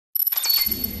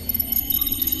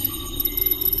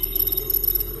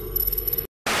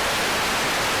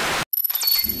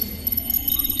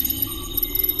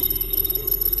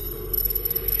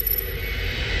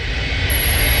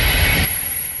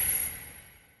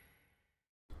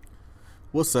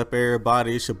What's up,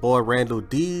 everybody? It's your boy Randall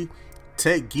D,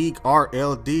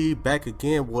 TechGeek back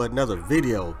again with another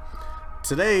video.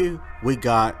 Today we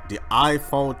got the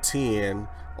iPhone X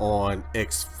on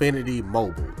Xfinity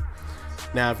Mobile.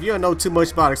 Now, if you don't know too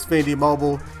much about Xfinity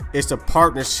Mobile, it's a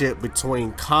partnership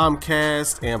between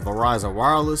Comcast and Verizon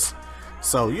Wireless.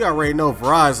 So you already know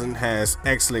Verizon has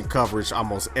excellent coverage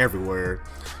almost everywhere,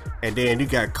 and then you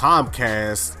got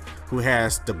Comcast, who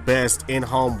has the best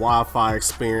in-home Wi-Fi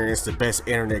experience, the best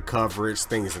internet coverage,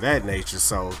 things of that nature.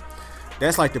 So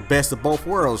that's like the best of both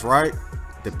worlds, right?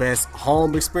 The best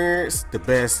home experience, the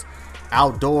best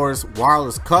outdoors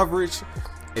wireless coverage,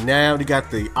 and now you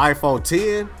got the iPhone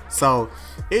X. So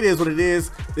it is what it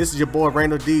is. This is your boy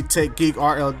Randall D, TechGeek.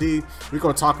 We're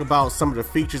going to talk about some of the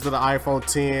features of the iPhone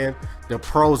X, the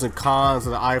pros and cons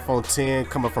of the iPhone X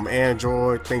coming from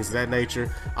Android, things of that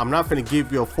nature. I'm not going to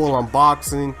give you a full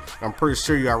unboxing. I'm pretty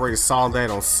sure you already saw that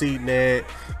on CNET,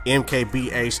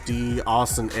 MKBHD,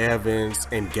 Austin Evans,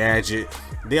 and Gadget.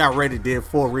 They already did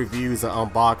full reviews and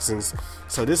unboxings.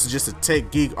 So this is just a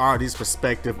TechGeek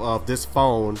perspective of this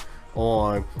phone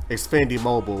on Xfinity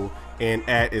Mobile and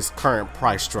at its current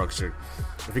price structure.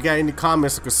 If you got any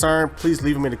comments or concern, please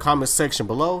leave them in the comment section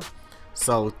below.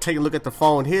 So take a look at the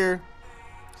phone here.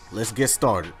 Let's get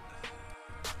started.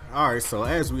 Alright, so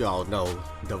as we all know,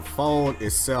 the phone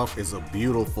itself is a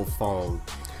beautiful phone.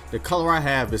 The color I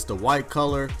have is the white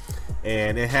color,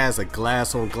 and it has a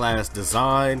glass-on-glass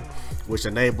design, which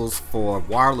enables for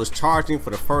wireless charging for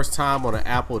the first time on an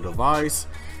Apple device.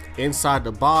 Inside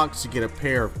the box, you get a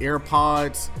pair of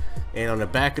AirPods, and on the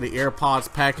back of the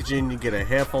AirPods packaging, you get a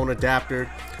headphone adapter,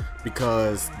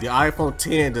 because the iPhone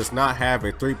X does not have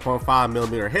a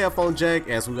 3.5mm headphone jack.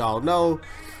 As we all know,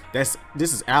 this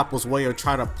is Apple's way of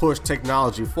trying to push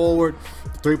technology forward.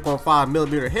 The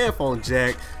 3.5mm headphone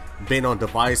jack been on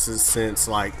devices since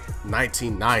like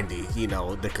 1990. You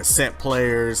know, the cassette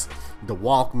players, the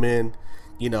Walkman.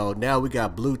 You know, now we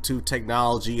got Bluetooth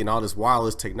technology and all this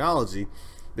wireless technology.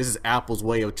 This is Apple's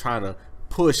way of trying to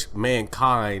push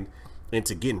mankind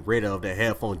into getting rid of the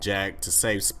headphone jack to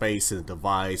save space in the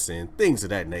device and things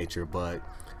of that nature. But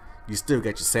you still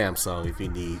got your Samsung if you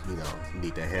need,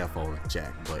 need that headphone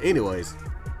jack. But anyways,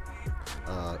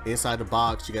 inside the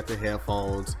box you got the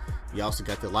headphones. You also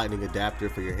got the lightning adapter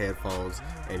for your headphones,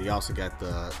 and you also got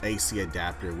the AC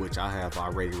adapter, which I have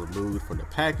already removed from the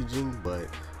packaging, but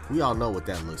we all know what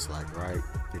that looks like, right?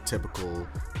 Your typical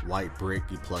white brick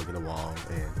you plug in the wall,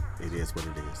 and it is what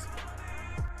it is.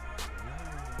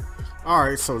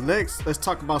 Alright, so next let's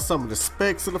talk about some of the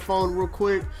specs of the phone real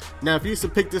quick. Now, if you used to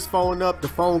pick this phone up, the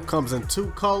phone comes in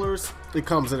two colors. It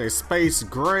comes in a space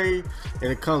gray and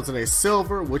it comes in a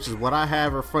silver, which is what I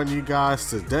have in front of you guys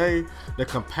today. The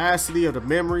capacity of the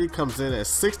memory comes in at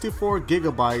 64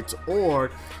 gigabytes or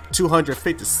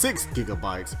 256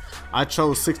 gigabytes. I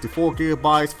chose 64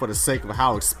 gigabytes for the sake of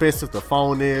how expensive the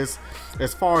phone is.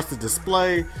 As far as the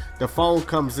display, the phone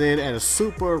comes in at a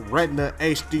Super Retina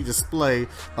HD display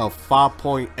of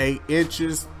 5.8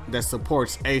 inches that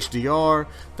supports HDR.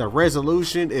 The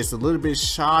resolution is a little bit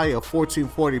shy of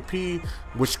 1440p,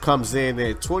 which comes in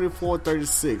at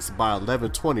 2436 by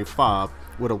 1125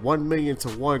 with a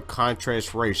 1,000,000:1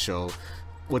 contrast ratio.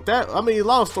 With that, I mean,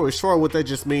 long story short, what that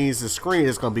just means, the screen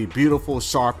is going to be beautiful,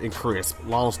 sharp, and crisp.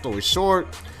 Long story short,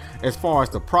 as far as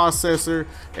the processor,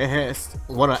 it has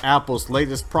one of Apple's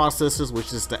latest processors,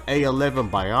 which is the A11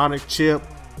 Bionic chip.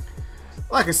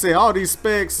 Like I said, all these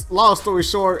specs, long story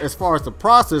short, as far as the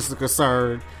processor is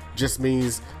concerned, just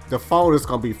means the phone is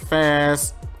going to be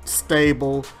fast,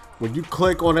 stable. When you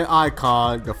click on the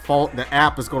icon, the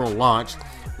app is going to launch.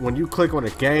 When you click on the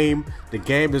game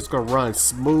is going to run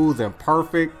smooth and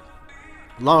perfect.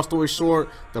 Long story short,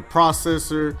 the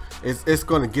processor it's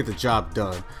going to get the job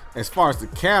done. As far as the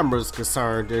camera is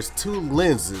concerned, there's two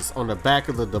lenses on the back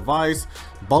of the device.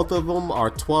 Both of them are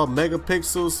 12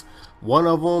 megapixels. One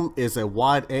of them is a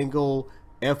wide-angle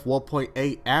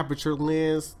f1.8 aperture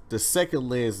lens. The second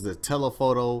lens is a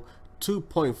telephoto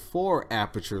 2.4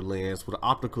 aperture lens with an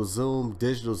optical zoom,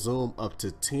 digital zoom up to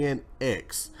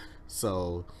 10x.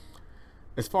 So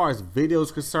as far as video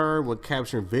is concerned, when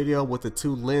capturing video with the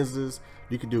two lenses,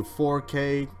 you can do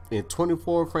 4K in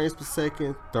 24 frames per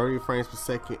second, 30 frames per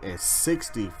second, and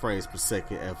 60 frames per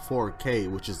second at 4K,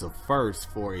 which is a first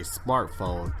for a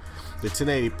smartphone. The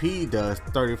 1080p does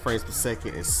 30 frames per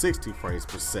second and 60 frames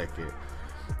per second.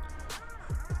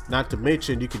 Not to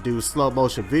mention, you can do slow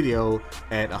motion video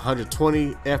at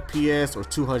 120 FPS or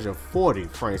 240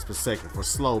 frames per second for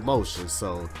slow motion.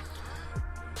 So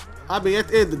I mean, at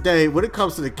the end of the day, when it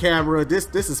comes to the camera, this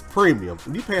is premium.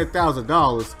 When you pay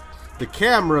 $1,000, The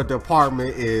camera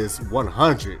department is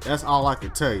 100. That's all I can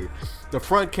tell you. The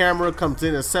front camera comes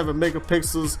in at 7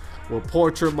 megapixels with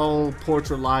portrait mode,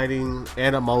 portrait lighting,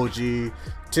 and emoji,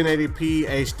 1080p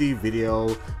HD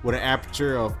video with an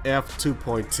aperture of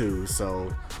f2.2.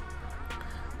 So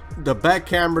the back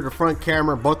camera, the front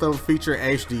camera, both of them feature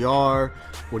HDR.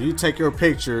 When you take your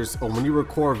pictures or when you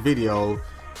record video,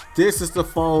 this is the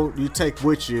phone you take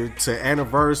with you to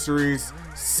anniversaries,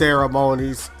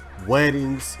 ceremonies,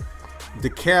 weddings. The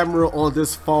camera on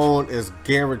this phone is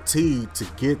guaranteed to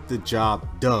get the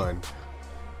job done.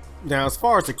 Now, as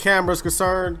far as the camera is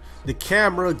concerned, the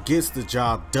camera gets the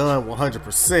job done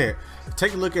 100%.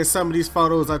 Take a look at some of these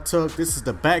photos I took. This is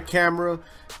the back camera.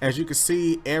 As you can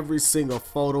see, every single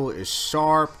photo is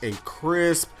sharp and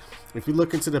crisp. If you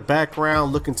look into the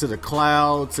background, look into the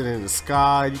clouds and in the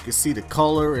sky, you can see the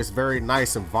color is very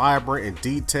nice and vibrant and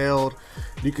detailed.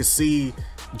 You can see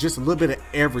just a little bit of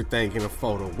everything in a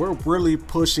photo. We're really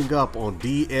pushing up on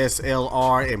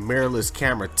DSLR and mirrorless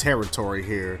camera territory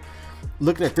here.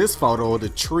 Looking at this photo, the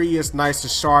tree is nice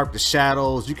and sharp, the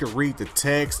shadows, you can read the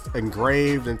text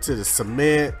engraved into the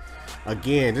cement.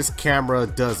 Again, this camera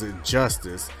does it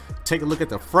justice. Take a look at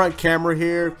the front camera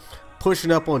here,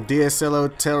 pushing up on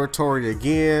DSLR territory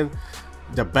again.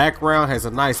 The background has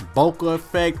a nice bokeh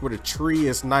effect where the tree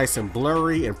is nice and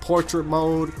blurry in portrait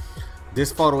mode. This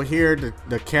photo here,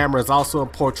 the camera is also in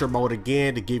portrait mode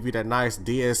again to give you that nice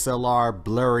DSLR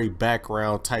blurry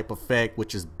background type effect,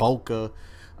 which is bokeh.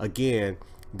 Again,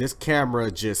 this camera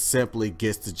just simply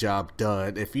gets the job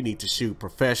done. If you need to shoot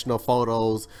professional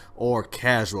photos or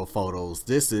casual photos,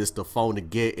 this is the phone to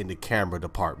get in the camera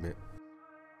department.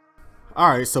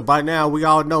 Alright, so by now we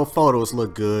all know photos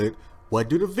look good. What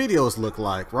do the videos look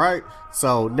like, right?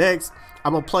 So next,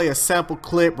 I'm gonna play a sample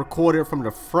clip recorded from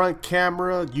the front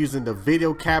camera using the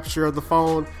video capture of the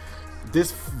phone.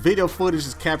 This video footage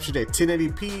is captured at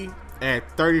 1080p at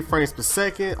 30 frames per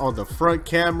second on the front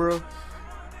camera.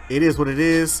 It is what it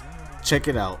is. Check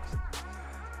it out.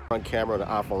 Front camera on the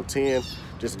iPhone 10.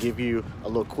 Just to give you a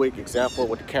little quick example of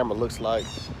what the camera looks like.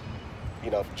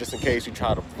 You know, just in case you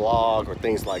try to vlog or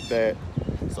things like that.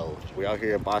 So we're out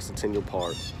here at Bicentennial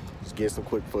Park. Just get some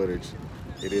quick footage.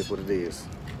 It is what it is.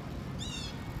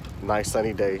 Nice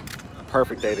sunny day.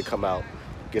 Perfect day to come out,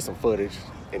 get some footage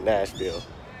in Nashville.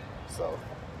 So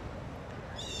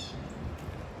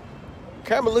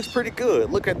camera looks pretty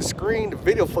good. Look at the screen, the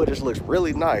video footage looks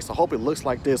really nice. I hope it looks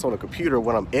like this on a computer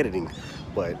when I'm editing,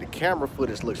 but the camera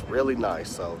footage looks really nice.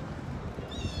 So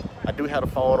I do have the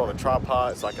phone on a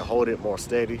tripod so I can hold it more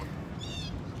steady.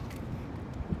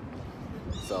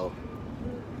 So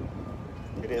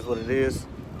it is what it is.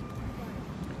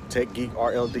 TechGeek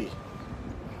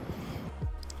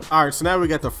Alright, so now we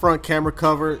got the front camera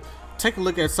covered. Take a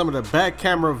look at some of the back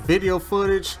camera video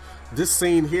footage. This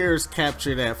scene here is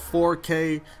captured at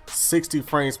 4K, 60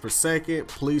 frames per second.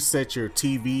 Please set your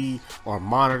TV or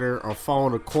monitor or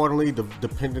phone accordingly,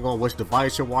 depending on which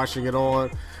device you're watching it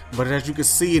on. But as you can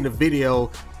see in the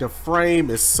video, the frame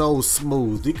is so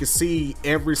smooth. You can see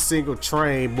every single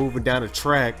train moving down the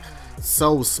track,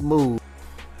 so smooth.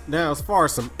 Now, as far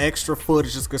as some extra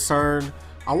footage is concerned,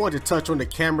 I want to touch on the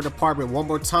camera department one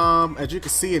more time. As you can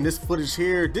see in this footage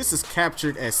here, this is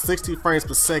captured at 60 frames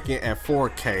per second at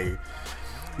 4K.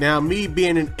 Now, me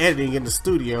being in editing in the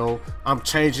studio, I'm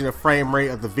changing the frame rate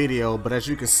of the video, but as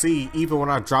you can see, even when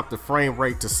I drop the frame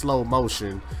rate to slow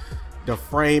motion, the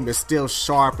frame is still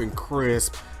sharp and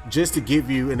crisp. Just to give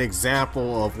you an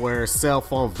example of where cell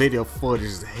phone video footage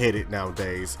is headed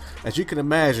nowadays. As you can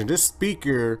imagine, this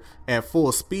speaker at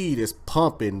full speed is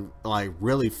pumping like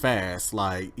really fast.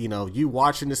 Like, you know, you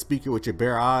watching the speaker with your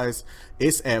bare eyes,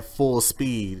 it's at full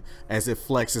speed as it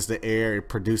flexes the air and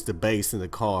produces the bass in the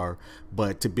car.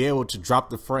 But to be able to drop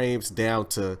the frames down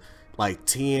to like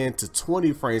 10 to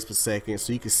 20 frames per second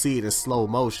so you can see it in slow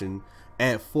motion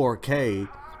at 4K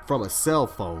from a cell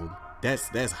phone,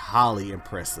 that's highly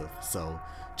impressive. So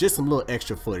just some little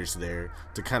extra footage there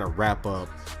to kind of wrap up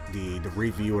the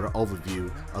review or the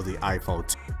overview of the iPhone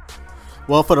 10.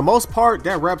 Well, for the most part,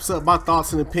 that wraps up my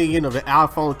thoughts and opinion of the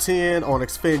iPhone 10 on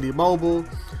Xfinity Mobile.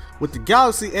 With the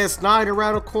Galaxy S9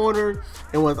 around the corner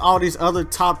and with all these other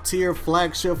top tier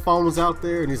flagship phones out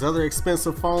there and these other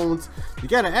expensive phones, you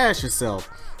gotta ask yourself,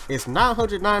 it's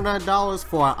 $999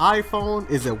 for an iPhone,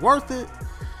 is it worth it?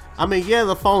 I mean, yeah,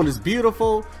 the phone is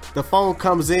beautiful. The phone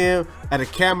comes in at a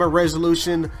camera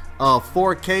resolution of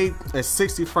 4K at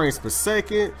 60 frames per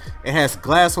second. It has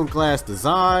glass on glass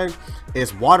design.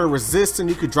 It's water resistant.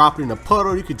 You could drop it in a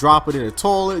puddle. You could drop it in a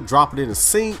toilet, drop it in a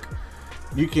sink.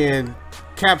 You can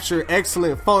capture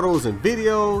excellent photos and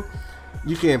video.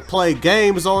 You can play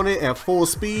games on it at full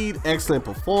speed, excellent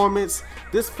performance.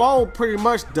 This phone pretty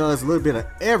much does a little bit of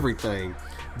everything,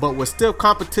 but with still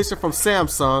competition from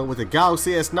Samsung with the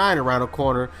Galaxy S9 around the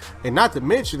corner, and not to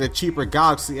mention the cheaper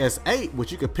Galaxy S8,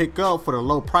 which you can pick up for the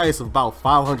low price of about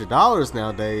 $500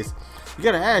 nowadays. You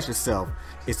gotta ask yourself,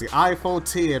 is the iPhone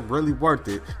 10 really worth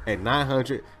it at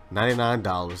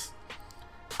 $999?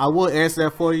 I would answer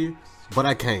that for you, but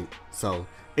I can't. So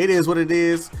it is what it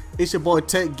is. It's your boy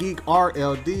TechGeek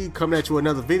RLD coming at you with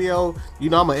another video. You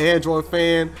know I'm an Android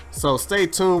fan, so stay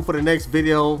tuned for the next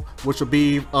video, which will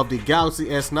be of the Galaxy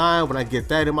S9. When I get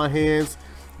that in my hands,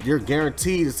 you're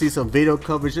guaranteed to see some video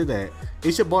coverage of that.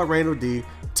 It's your boy Randall D,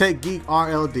 TechGeek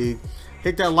RLD.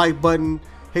 Hit that like button,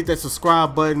 hit that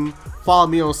subscribe button, follow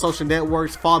me on social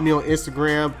networks, follow me on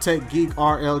Instagram, TechGeek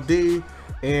RLD,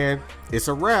 and it's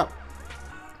a wrap.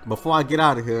 Before I get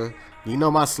out of here, you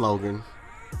know my slogan.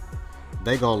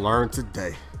 They gonna learn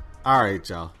today. All right,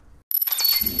 y'all.